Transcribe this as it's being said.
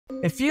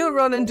If you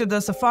run into the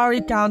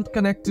Safari can't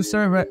connect to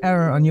server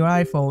error on your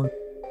iPhone,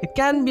 it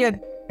can be a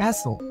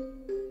hassle.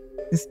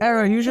 This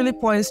error usually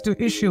points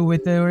to issue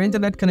with your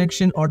internet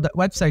connection or the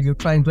website you're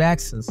trying to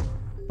access.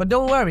 But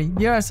don't worry,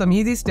 here are some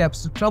easy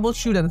steps to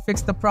troubleshoot and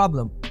fix the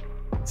problem.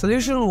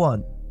 Solution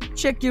 1.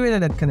 Check your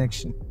internet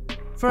connection.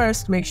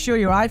 First, make sure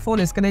your iPhone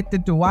is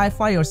connected to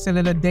Wi-Fi or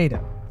cellular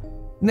data.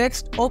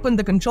 Next, open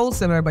the control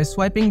center by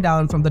swiping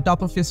down from the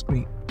top of your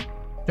screen.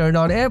 Turn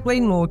on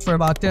airplane mode for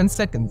about 10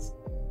 seconds.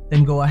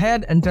 Then go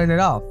ahead and turn it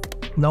off.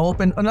 Now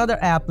open another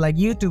app like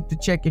YouTube to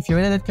check if your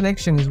internet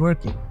connection is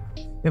working.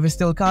 If it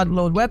still can't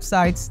load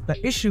websites, the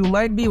issue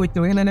might be with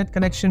your internet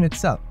connection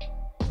itself.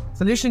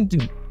 Solution 2.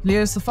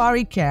 Clear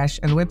Safari cache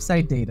and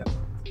website data.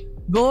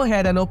 Go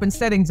ahead and open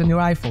Settings on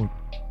your iPhone.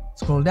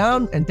 Scroll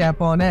down and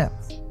tap on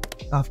Apps.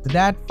 After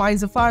that, find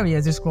Safari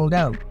as you scroll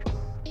down.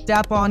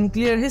 Tap on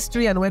Clear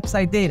History and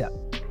Website Data.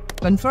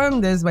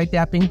 Confirm this by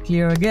tapping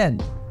Clear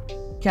again.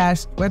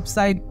 Cached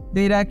website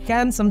data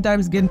can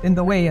sometimes get in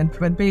the way and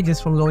prevent pages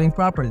from loading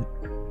properly.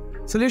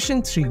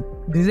 Solution 3.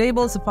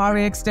 Disable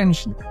Safari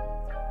extensions.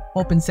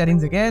 Open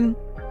Settings again,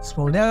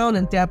 scroll down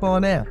and tap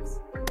on Apps.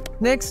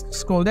 Next,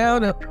 scroll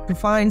down to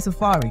find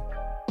Safari.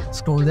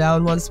 Scroll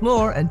down once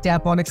more and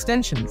tap on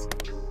Extensions.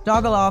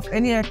 Toggle off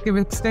any active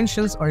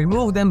extensions or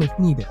remove them if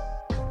needed.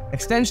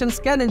 Extensions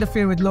can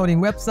interfere with loading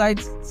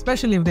websites,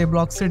 especially if they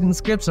block certain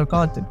scripts or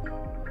content.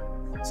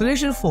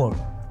 Solution 4.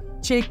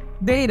 Check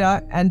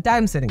data and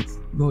time settings.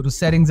 Go to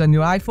Settings on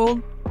your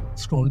iPhone,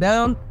 scroll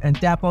down and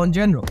tap on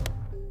General.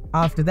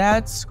 After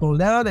that, scroll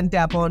down and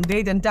tap on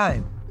Date and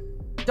Time.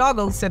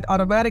 Toggle set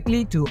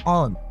automatically to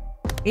On.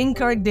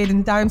 Incorrect date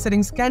and time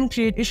settings can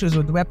create issues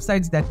with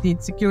websites that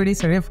need security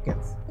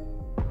certificates.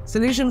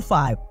 Solution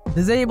 5.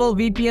 Disable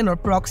VPN or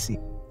proxy.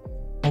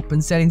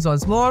 Open Settings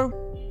once more,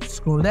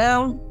 scroll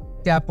down,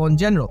 tap on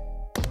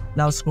General.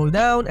 Now scroll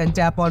down and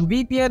tap on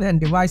VPN and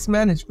Device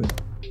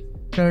Management.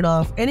 Turn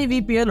off any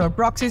VPN or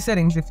proxy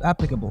settings if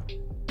applicable.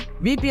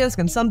 VPNs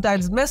can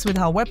sometimes mess with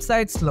how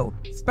websites load,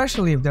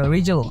 especially if they're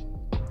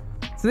regional.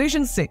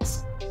 Solution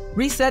 6.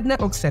 Reset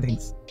network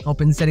settings.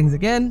 Open Settings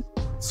again,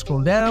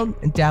 scroll down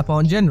and tap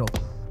on General.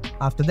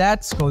 After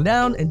that, scroll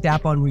down and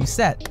tap on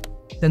Reset.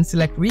 Then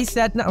select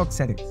Reset Network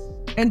Settings.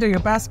 Enter your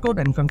passcode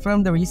and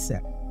confirm the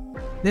reset.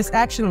 This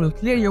action will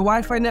clear your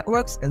Wi-Fi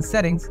networks and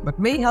settings but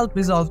may help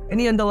resolve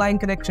any underlying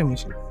connection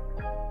issues.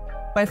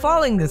 By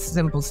following these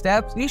simple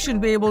steps, you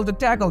should be able to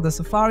tackle the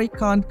Safari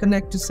can't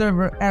connect to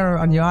server error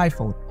on your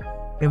iPhone.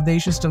 If the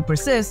issue still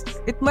persists,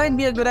 it might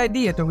be a good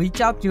idea to reach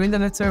out to your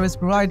internet service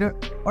provider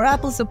or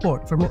Apple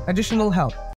support for additional help.